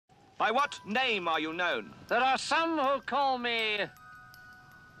By what name are you known? There are some who call me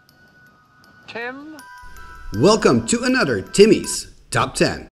Tim. Welcome to another Timmy's Top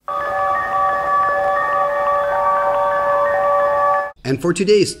 10. And for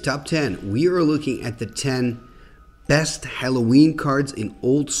today's Top 10, we are looking at the 10 best Halloween cards in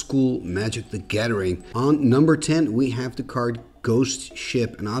old school Magic the Gathering. On number 10, we have the card Ghost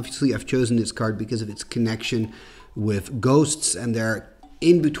Ship. And obviously I've chosen this card because of its connection with ghosts, and they're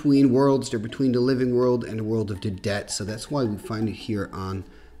in between worlds. They're between the living world and the world of the dead. So that's why we find it here on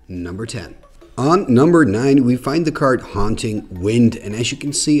number 10. On number 9, we find the card Haunting Wind, and as you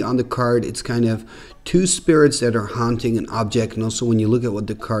can see on the card, it's kind of two spirits that are haunting an object. And also when you look at what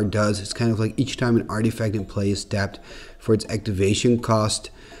the card does, it's kind of like each time an artifact in play is tapped for its activation cost,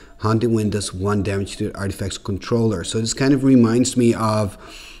 Haunting Wind does 1 damage to the artifact's controller. So this kind of reminds me of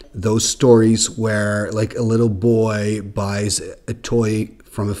those stories where like a little boy buys a toy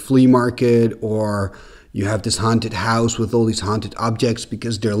from a flea market, or you have this haunted house with all these haunted objects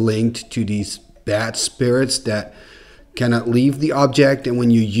because they're linked to these bad spirits that cannot leave the object, and when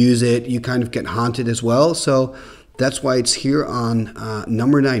you use it you kind of get haunted as well. So that's why it's here on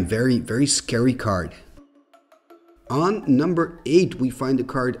number 9. Very scary card. On number 8, we find the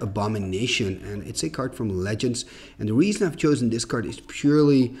card Abomination, and it's a card from Legends, and the reason I've chosen this card is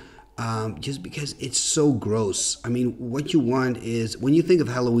purely just because it's so gross. I mean, what you want is, when you think of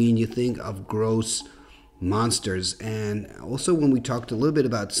Halloween, you think of gross monsters. And also when we talked a little bit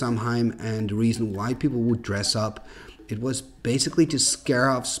about Samhain and the reason why people would dress up, it was basically to scare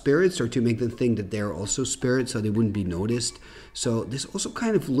off spirits or to make them think that they're also spirits so they wouldn't be noticed. So this also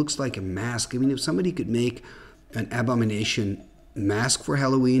kind of looks like a mask. I mean, if somebody could make an Abomination mask for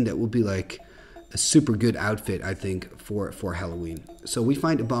Halloween, that would be like a super good outfit, I think, for Halloween. So we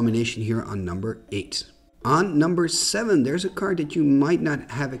find Abomination here on number 8. On number 7, there's a card that you might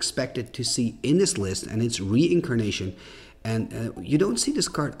not have expected to see in this list, and it's Reincarnation. And you don't see this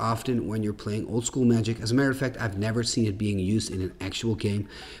card often when you're playing old school Magic. As a matter of fact, I've never seen it being used in an actual game.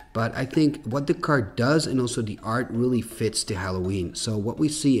 But I think what the card does, and also the art, really fits to Halloween. So what we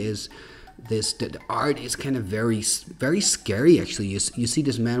see is the art is kind of very scary, actually. You see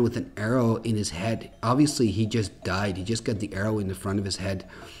this man with an arrow in his head. Obviously, he just died. He just got the arrow in the front of his head.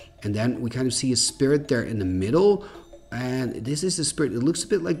 And then we kind of see a spirit there in the middle. And this is the spirit. It looks a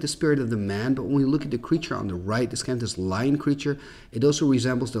bit like the spirit of the man, but when we look at the creature on the right, it's kind of this lion creature. It also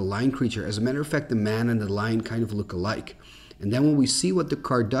resembles the lion creature. As a matter of fact, the man and the lion kind of look alike. And then when we see what the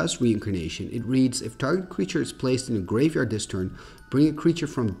card does, Reincarnation, it reads, if target creature is placed in a graveyard this turn, bring a creature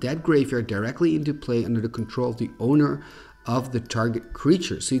from that graveyard directly into play under the control of the owner of the target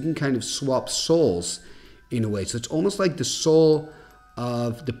creature. So you can kind of swap souls in a way. So it's almost like the soul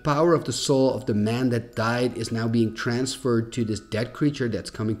of the power of the soul of the man that died is now being transferred to this dead creature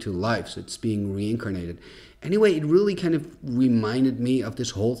that's coming to life. So it's being reincarnated. Anyway, it really kind of reminded me of this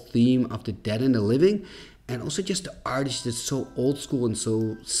whole theme of the dead and the living. And also just the art is just so old school and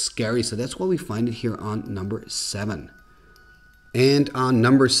so scary. So that's why we find it here on number 7. And on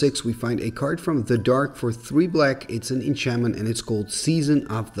number 6, we find a card from The Dark for 3 black. It's an enchantment and it's called Season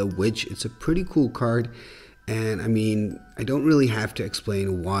of the Witch. It's a pretty cool card. And I mean, I don't really have to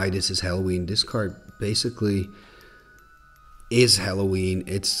explain why this is Halloween. This card basically is Halloween.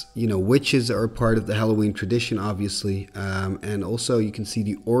 It's, you know, witches are part of the Halloween tradition, obviously. And also you can see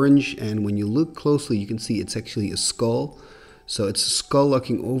the orange, and when you look closely, you can see it's actually a skull. So it's a skull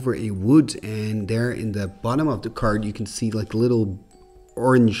looking over a wood, and there in the bottom of the card, you can see like little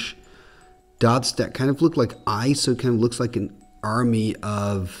orange dots that kind of look like eyes. So it kind of looks like an army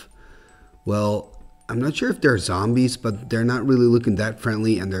of, well, I'm not sure if they're zombies, but they're not really looking that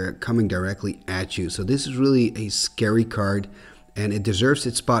friendly, and they're coming directly at you. So this is really a scary card, and it deserves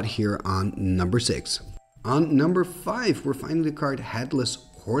its spot here on number 6. On number 5, we're finding the card Headless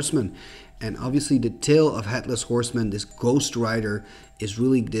Horseman. And obviously the tale of Headless Horseman, this Ghost Rider, is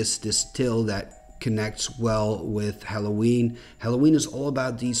really this tale that connects well with Halloween. Halloween is all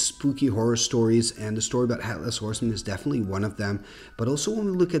about these spooky horror stories, and the story about Headless Horseman is definitely one of them. But also when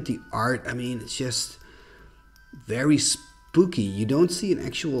we look at the art, I mean, it's just very spooky. You don't see an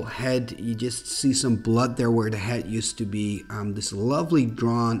actual head, you just see some blood there where the head used to be. This lovely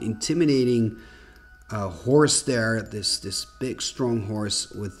drawn, intimidating horse there, this big strong horse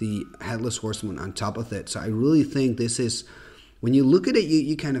with the Headless Horseman on top of it. So I really think this is, when you look at it,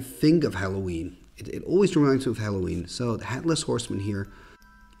 you kind of think of Halloween. It always reminds me of Halloween. So the Headless Horseman here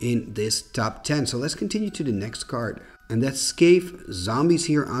in this top 10. So let's continue to the next card. And that's Scathe Zombies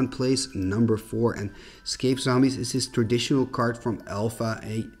here on place number 4. And Scathe Zombies is this traditional card from Alpha,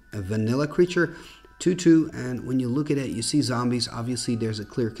 a vanilla creature. 2/2, and when you look at it, you see zombies. Obviously, there's a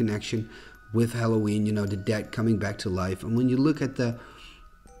clear connection with Halloween, you know, the dead coming back to life. And when you look at the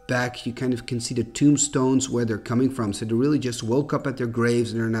back, you kind of can see the tombstones where they're coming from. So they really just woke up at their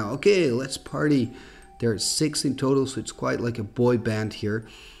graves and they're now, okay, let's party. There are 6 in total, so it's quite like a boy band here.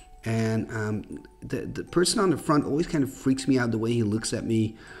 And the person on the front always kind of freaks me out, the way he looks at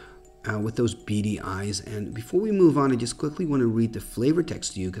me with those beady eyes. And before we move on, I just quickly want to read the flavor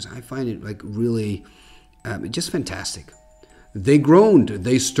text to you, because I find it like really just fantastic. They groaned,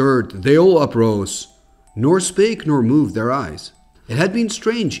 they stirred, they all uprose, nor spake nor moved their eyes. It had been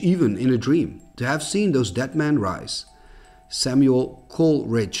strange, even in a dream, to have seen those dead men rise. Samuel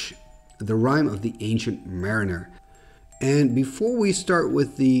Coleridge, the rhyme of the ancient mariner. And before we start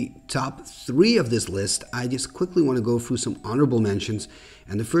with the top 3 of this list, I just quickly want to go through some honorable mentions.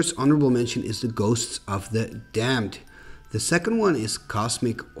 And the first honorable mention is the Ghosts of the Damned. The second one is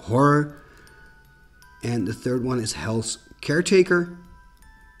Cosmic Horror. And the third one is Hell's Caretaker.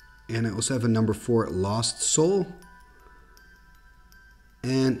 And I also have a number 4, Lost Soul.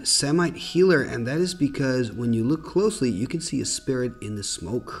 And Semite Healer, and that is because when you look closely, you can see a spirit in the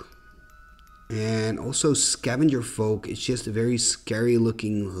smoke. And also Scavenger Folk, it's just a very scary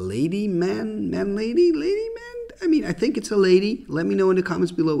looking lady, lady. I mean, I think it's a lady. Let me know in the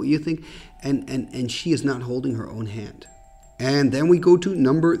comments below what you think. And she is not holding her own hand. And then we go to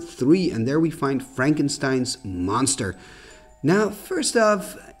number 3, and there we find Frankenstein's Monster. Now, first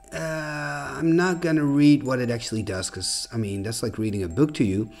off, I'm not going to read what it actually does, because, I mean, that's like reading a book to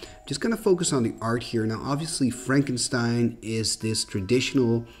you. I'm just going to focus on the art here. Now, obviously, Frankenstein is this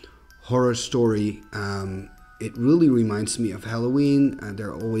traditional horror story. It really reminds me of Halloween. There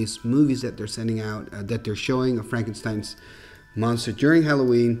are always movies that they're sending out, that they're showing of Frankenstein's monster during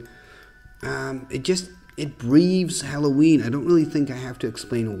Halloween. It breathes Halloween. I don't really think I have to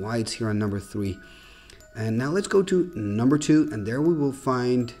explain why it's here on number 3. And now let's go to number 2, and there we will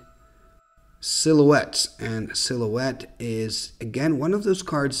find Silhouettes. And Silhouette is, again, one of those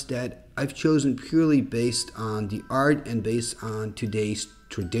cards that I've chosen purely based on the art and based on today's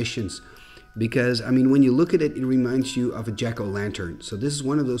traditions. Because, I mean, when you look at it, it reminds you of a jack-o'-lantern. So this is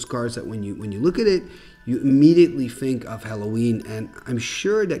one of those cards that when you look at it, you immediately think of Halloween. And I'm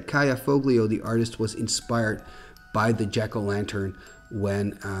sure that Kaya Foglio, the artist, was inspired by the jack-o'-lantern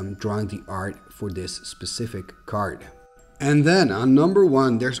when drawing the art for this specific card. And then on number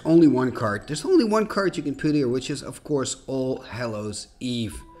 1, there's only one card. There's only one card you can put here, which is, of course, All Hallows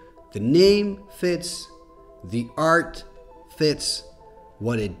Eve. The name fits, the art fits,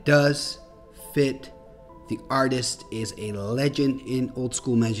 what it does fit. The artist is a legend in old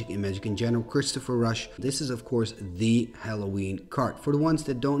school Magic and Magic in general, Christopher Rush. This is, of course, the Halloween card. For the ones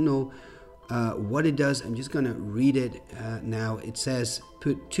that don't know what it does, I'm just going to read it now. It says,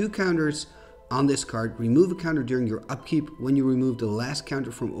 put 2 counters on this card. Remove a counter during your upkeep. When you remove the last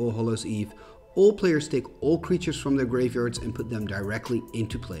counter from All Hallows Eve, all players take all creatures from their graveyards and put them directly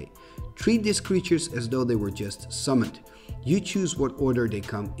into play. Treat these creatures as though they were just summoned. You choose what order they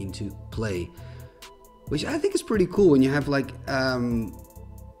come into play. Which I think is pretty cool when you have like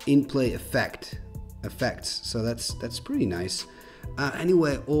in-play effects. So that's pretty nice.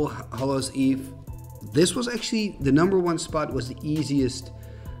 Anyway, All Hallows Eve. This was actually the number 1 spot. Was the easiest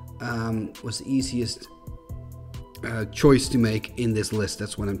choice to make in this list.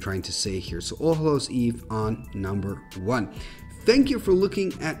 That's what I'm trying to say here. So All Hallows Eve on number 1. Thank you for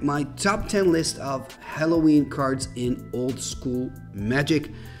looking at my top 10 list of Halloween cards in old school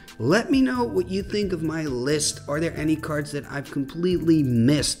Magic. Let me know what you think of my list. Are there any cards that I've completely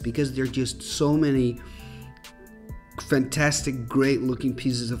missed? Because there are just so many fantastic, great looking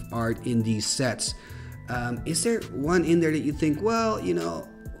pieces of art in these sets. Is there one in there that you think, well, you know,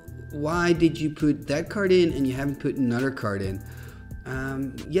 why did you put that card in and you haven't put another card in?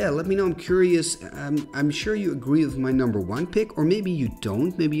 Yeah, let me know. I'm curious. I'm sure you agree with my number 1 pick, or maybe you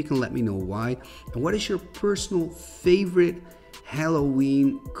don't. Maybe you can let me know why. And what is your personal favorite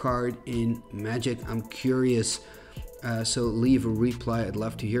Halloween card in Magic? I'm curious. So leave a reply. I'd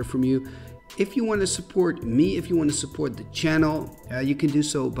love to hear from you. If you want to support me, if you want to support the channel, you can do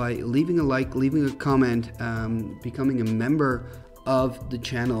so by leaving a like, leaving a comment, becoming a member of the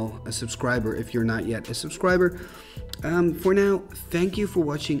channel, a subscriber if you're not yet a subscriber. For now, thank you for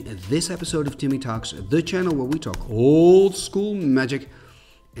watching this episode of Timmy Talks, the channel where we talk old school Magic,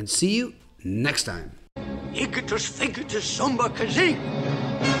 and see you next time. Igitus figitus somba kazee.